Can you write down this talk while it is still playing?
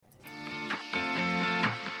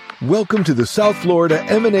Welcome to the South Florida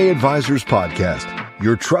M&A Advisors Podcast,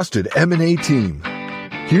 your trusted M&A team.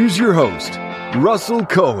 Here's your host, Russell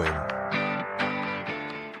Cohen.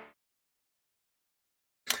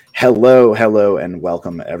 Hello, and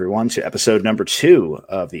welcome everyone to episode number 2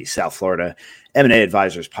 of the South Florida M&A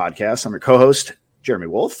Advisors Podcast. I'm your co-host, Jeremy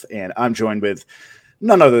Wolf, and I'm joined with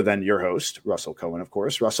none other than your host, Russell Cohen, of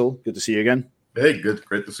course. Russell, good to see you again. Hey, good.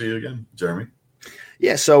 Great to see you again, Jeremy.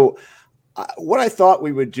 Yeah, so what I thought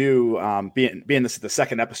we would do, being this is the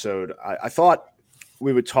second episode, I thought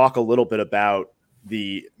we would talk a little bit about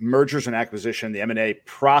the mergers and acquisition, the M&A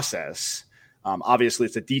process. Obviously,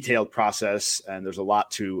 it's a detailed process, and there's a lot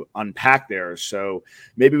to unpack there. So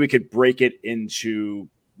maybe we could break it into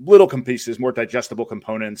little pieces, more digestible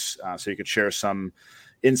components, so you could share some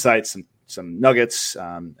insights and some nuggets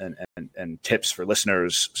and tips for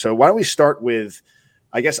listeners. So why don't we start with,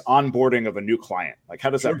 I guess, onboarding of a new client? Like, how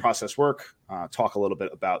does that process work? Talk a little bit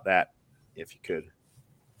about that, if you could.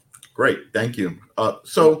 Great, thank you.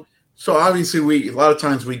 So obviously, a lot of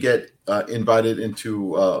times we get invited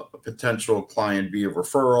into a potential client via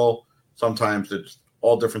referral. Sometimes it's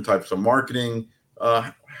all different types of marketing.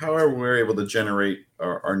 However, we're able to generate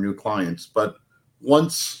our new clients. But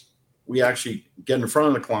once we actually get in front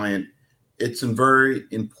of the client, it's very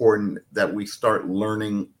important that we start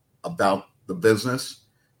learning about the business,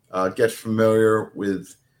 get familiar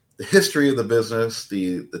with the history of the business,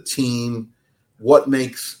 the team, what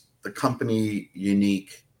makes the company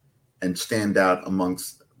unique and stand out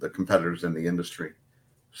amongst the competitors in the industry.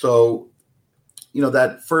 So,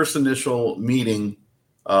 that first initial meeting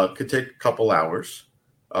could take a couple hours,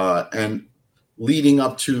 and leading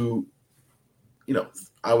up to,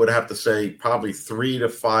 I would have to say probably 3 to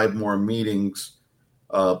 5 more meetings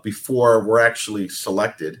before we're actually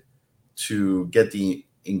selected to get the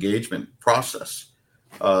engagement process.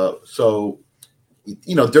 So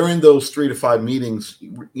during those 3 to 5 meetings,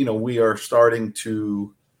 we are starting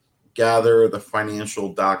to gather the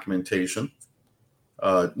financial documentation,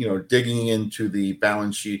 digging into the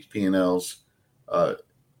balance sheets, P&Ls, the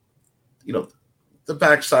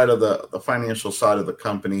backside of the financial side of the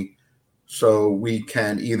company. So we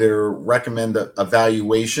can either recommend a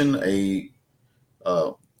valuation, a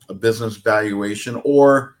business valuation,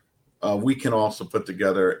 or we can also put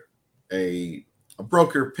together a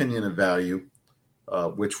broker opinion of value,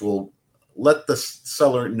 which will let the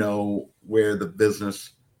seller know where the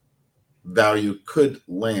business value could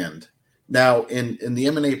land. Now, in the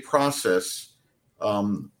M&A process,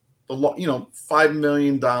 $5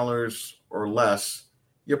 million or less,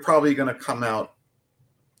 you're probably going to come out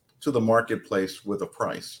to the marketplace with a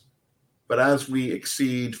price. But as we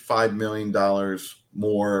exceed $5 million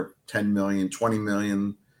more, 10 million, 20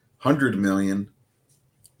 million, 100 million,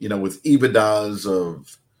 with EBITDAs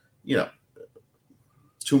of,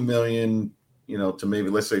 2 million, to maybe,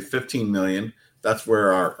 let's say 15 million, that's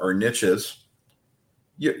where our niche is.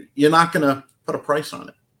 You're not going to put a price on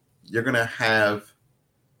it. You're going to have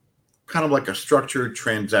kind of like a structured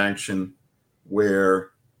transaction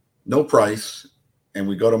where no price, and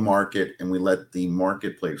we go to market and we let the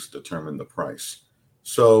marketplace determine the price.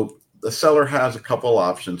 So the seller has a couple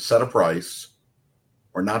options: set a price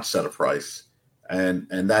or not set a price. And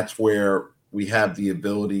that's where we have the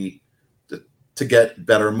ability to get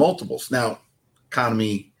better multiples. Now,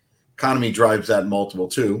 economy drives that multiple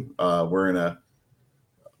too. We're in a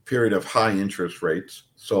period of high interest rates,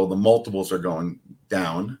 so the multiples are going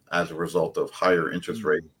down as a result of higher interest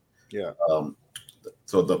rates. Yeah.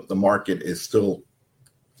 So the market is still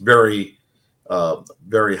very,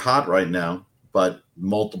 very hot right now, but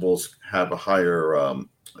multiples have a higher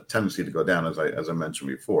tendency to go down, as I mentioned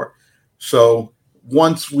before. So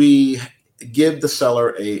once we give the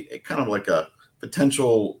seller a kind of like a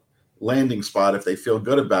potential landing spot, if they feel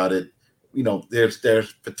good about it,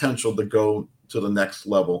 there's potential to go to the next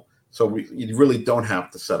level. So you really don't have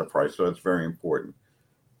to set a price. So that's very important.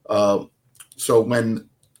 So when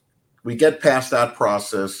we get past that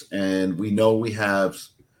process and we know we have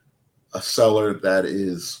a seller that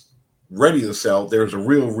is ready to sell, there's a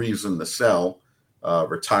real reason to sell,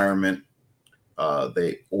 retirement,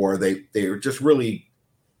 they're just really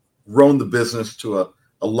grown the business to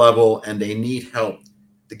a level and they need help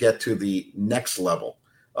to get to the next level.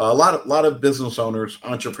 A lot of business owners,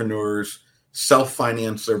 entrepreneurs,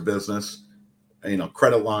 self-finance their business,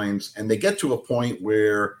 credit lines, and they get to a point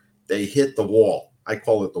where they hit the wall. I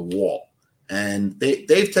call it the wall. And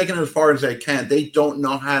they've taken it as far as they can. They don't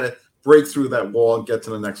know how to break through that wall and get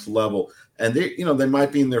to the next level. And they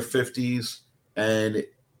might be in their 50s, and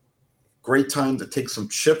great time to take some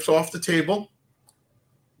chips off the table,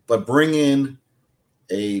 but bring in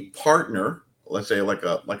a partner let's say like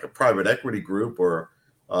a private equity group or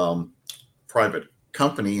private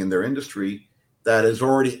company in their industry that is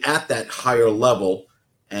already at that higher level,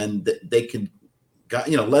 and they can,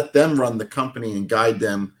 let them run the company and guide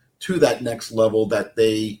them to that next level that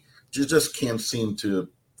they just can't seem to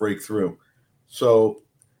break through. So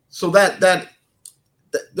that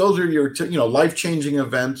those are your, life-changing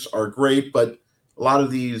events are great, but a lot of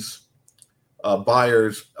these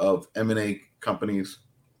buyers of M&A companies,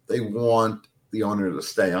 they want the owner to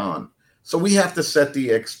stay on. So we have to set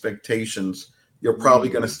the expectations. You're probably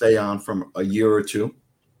going to stay on from a year or two,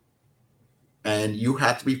 and you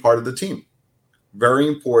have to be part of the team. Very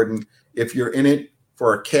important. If you're in it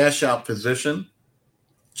for a cash out position,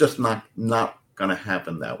 just not going to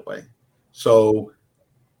happen that way. So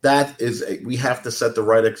we have to set the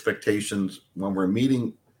right expectations when we're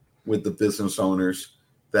meeting with the business owners,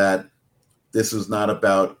 that this is not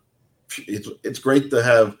about, it's great to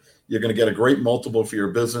have, you're going to get a great multiple for your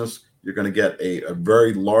business. You're going to get a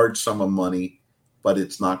very large sum of money, but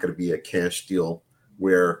it's not going to be a cash deal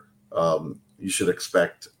where you should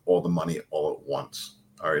expect all the money all at once.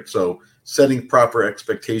 All right. So setting proper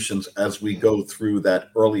expectations as we go through that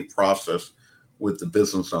early process with the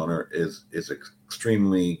business owner is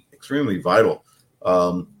extremely, extremely vital.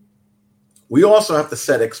 We also have to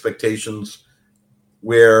set expectations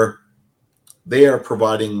where they are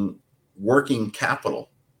providing working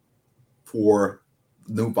capital for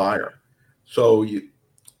the new buyer. So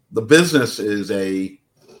the business is a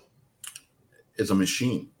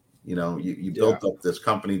machine. You built up this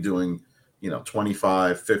company doing,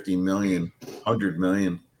 25, 50 million, 100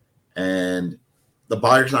 million, and the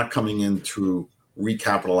buyer's not coming in to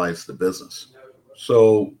recapitalize the business.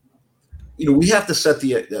 So, we have to set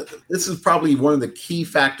this is probably one of the key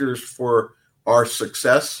factors for our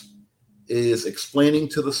success, is explaining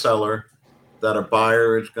to the seller that a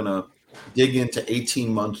buyer is going to dig into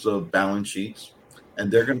 18 months of balance sheets,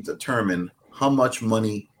 and they're going to determine how much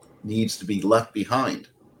money needs to be left behind,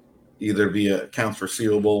 either via accounts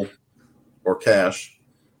receivable or cash,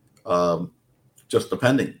 just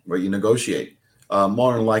depending where you negotiate.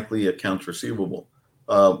 More than likely accounts receivable.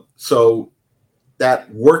 So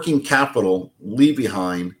that working capital leave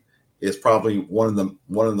behind is probably one of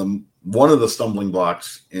the stumbling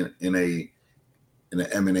blocks in an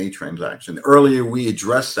M&A transaction. The earlier we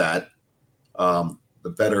address that, the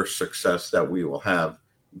better success that we will have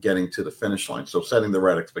getting to the finish line. So setting the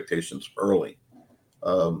right expectations early.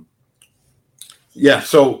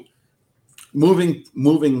 So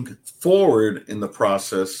moving forward in the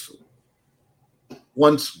process,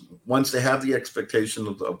 once they have the expectation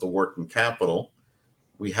of the working capital,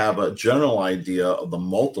 we have a general idea of the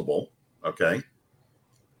multiple. Okay.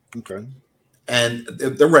 And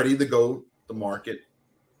they're ready to go to market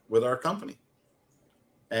with our company.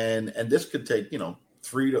 And this could take, the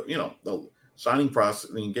signing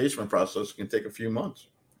process, the engagement process can take a few months.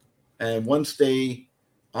 And once they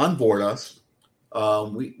onboard us,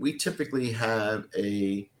 we typically have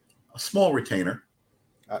a small retainer.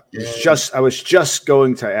 I was just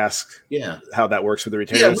going to ask how that works with the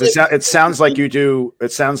retainer. It sounds like you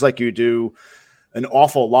do an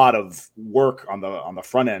awful lot of work on the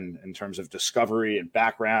front end in terms of discovery and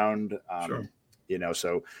background. Sure.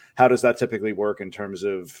 So how does that typically work in terms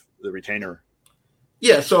of the retainer?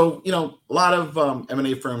 Yeah. So, a lot of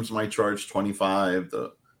M&A firms might charge 25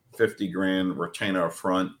 to 50 grand retainer up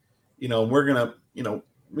front. We're going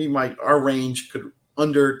to, our range could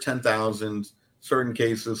under 10,000. Certain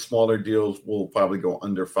cases, smaller deals will probably go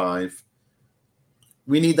under 5.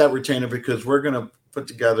 We need that retainer because we're going to put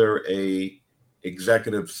together a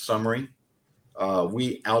executive summary.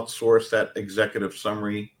 We outsource that executive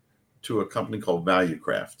summary to a company called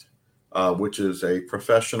ValueCraft, which is a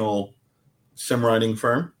professional sim writing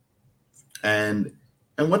firm. And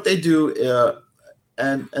what they do,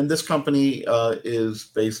 and this company is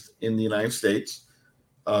based in the United States.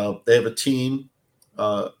 They have a team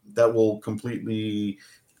that will completely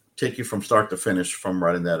take you from start to finish from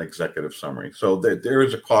writing that executive summary. So there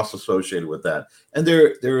is a cost associated with that. And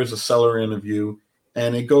there is a seller interview,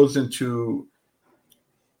 and it goes into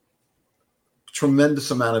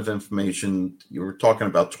tremendous amount of information. You were talking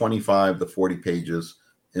about 25 to 40 pages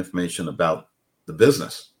information about the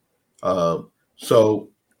business. So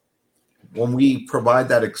when we provide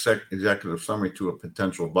that executive summary to a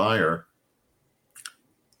potential buyer,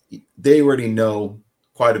 they already know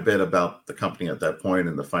quite a bit about the company at that point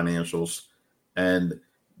and the financials. And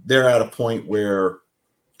they're at a point where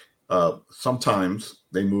sometimes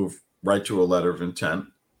they move right to a letter of intent,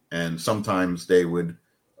 and sometimes they would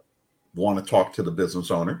want to talk to the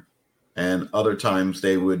business owner, and other times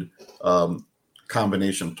they would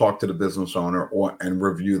combination, talk to the business owner and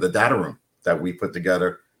review the data room that we put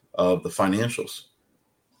together of the financials.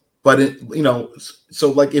 But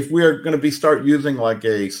so like if we're going to start using like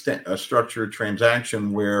a structured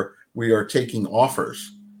transaction where we are taking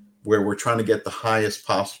offers, where we're trying to get the highest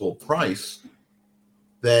possible price,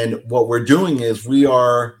 then what we're doing is we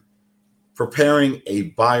are preparing a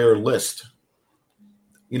buyer list,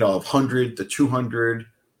 of 100 to 200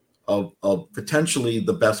 of potentially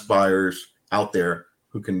the best buyers out there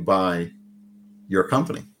who can buy your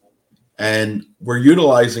company. And we're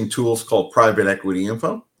utilizing tools called Private Equity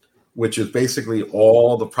Info, which is basically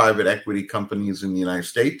all the private equity companies in the United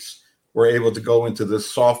States. We're able to go into this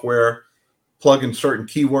software, plug in certain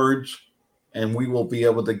keywords, and we will be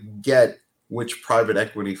able to get which private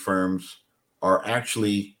equity firms are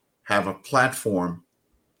actually have a platform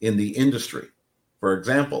in the industry. For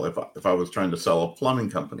example, if I was trying to sell a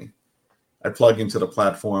plumbing company, I plug into the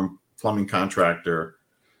platform, plumbing contractor,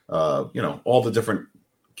 all the different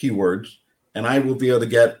keywords, and I will be able to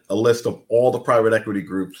get a list of all the private equity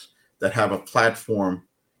groups that have a platform,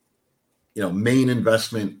 main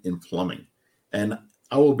investment in plumbing. And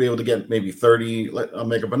I will be able to get maybe 30, I'll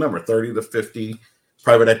make up a number, 30 to 50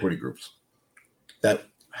 private equity groups that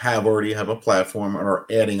already have a platform and are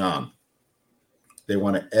adding on. They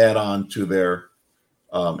want to add on to their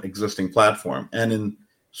existing platform. And in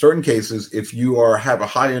certain cases, if you have a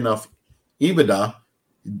high enough EBITDA,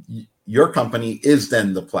 your company is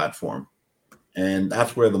then the platform. And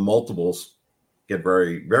that's where the multiples get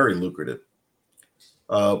very, very lucrative.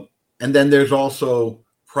 And then there's also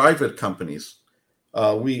private companies.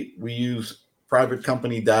 We use private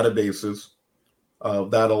company databases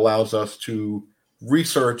that allows us to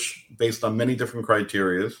research based on many different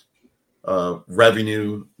criteria,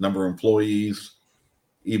 revenue, number of employees,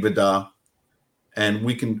 EBITDA, and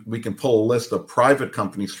we can pull a list of private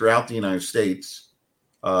companies throughout the United States,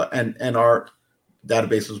 and our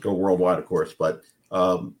databases go worldwide, of course, but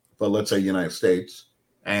let's say United States,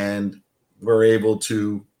 and we're able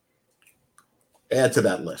to add to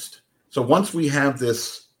that list. So once we have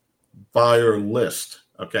this buyer list,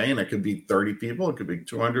 okay, and it could be 30 people, it could be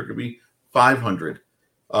 200, it could be 500,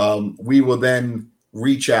 we will then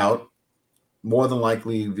reach out, more than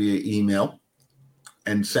likely via email,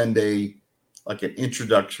 and send an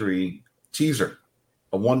introductory teaser,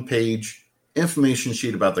 a one-page information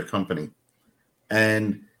sheet about the company.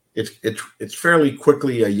 And it's fairly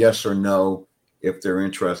quickly a yes or no if they're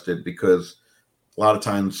interested, because a lot of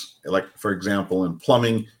times, like for example, in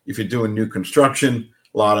plumbing, if you're doing new construction,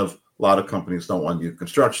 a lot of companies don't want new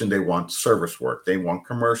construction. They want service work. They want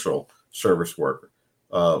commercial service work.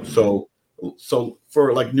 So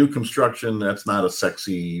for like new construction, that's not a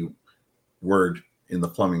sexy word in the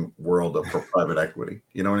plumbing world for private equity.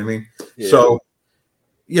 You know what I mean?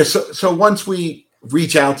 Yeah. So once we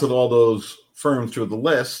reach out to all those firms through the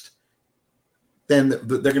list, then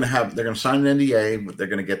they're going to sign an NDA. They're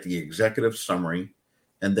going to get the executive summary,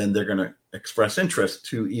 and then they're going to express interest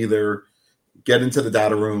to either get into the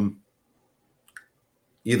data room.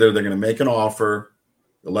 Either they're going to make an offer,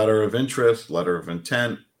 a letter of interest, letter of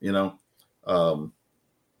intent,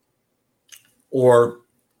 or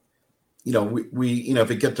we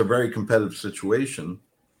if it gets a very competitive situation,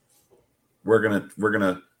 we're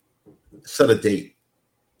gonna set a date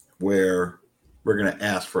where we're going to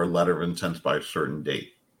ask for a letter of intent by a certain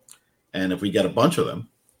date. And if we get a bunch of them,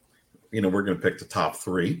 we're going to pick the top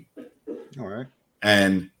 3. All right.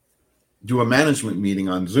 And do a management meeting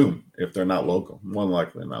on Zoom if they're not local. More than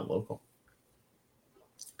likely not local.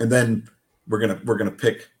 And then we're going to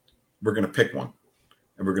pick one,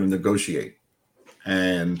 and we're going to negotiate.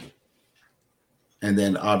 And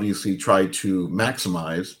then obviously try to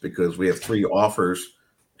maximize, because we have 3 offers,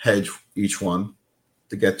 hedge each one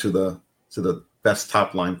to get to the best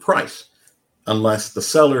top line price, unless the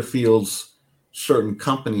seller feels certain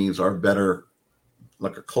companies are better,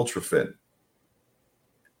 like a culture fit,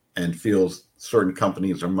 and feels certain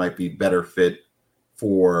companies might be better fit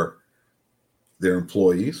for their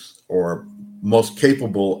employees or most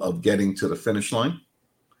capable of getting to the finish line.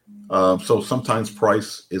 So sometimes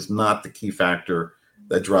price is not the key factor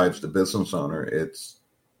that drives the business owner. It's,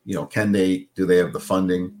 do they have the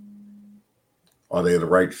funding? Are they the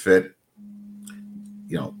right fit?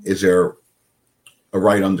 Is there a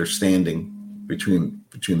right understanding between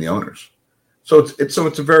the owners? So it's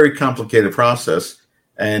a very complicated process,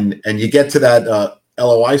 and you get to that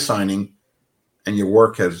LOI signing, and your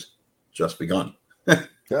work has just begun. I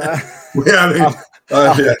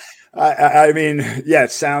mean,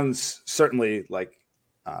 it sounds certainly like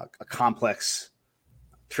a complex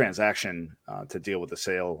transaction to deal with the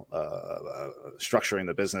sale, structuring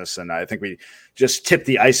the business. And I think we just tipped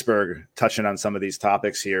the iceberg touching on some of these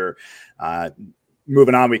topics here.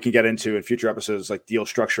 Moving on, we can get into in future episodes like deal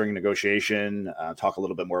structuring, negotiation, talk a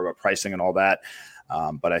little bit more about pricing and all that.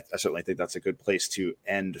 But I certainly think that's a good place to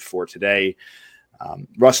end for today.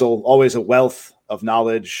 Russell, always a wealth of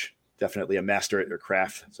knowledge, definitely a master at your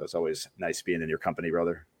craft. So it's always nice being in your company,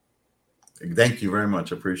 brother. Thank you very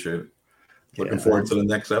much. I appreciate it. Looking forward to the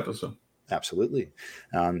next episode. Absolutely.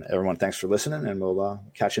 Everyone, thanks for listening, and we'll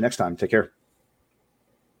catch you next time. Take care.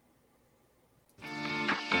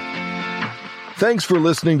 Thanks for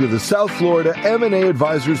listening to the South Florida M&A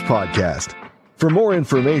Advisors podcast. For more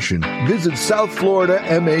information, visit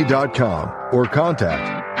southfloridama.com or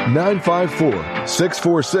contact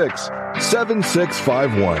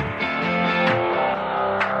 954-646-7651.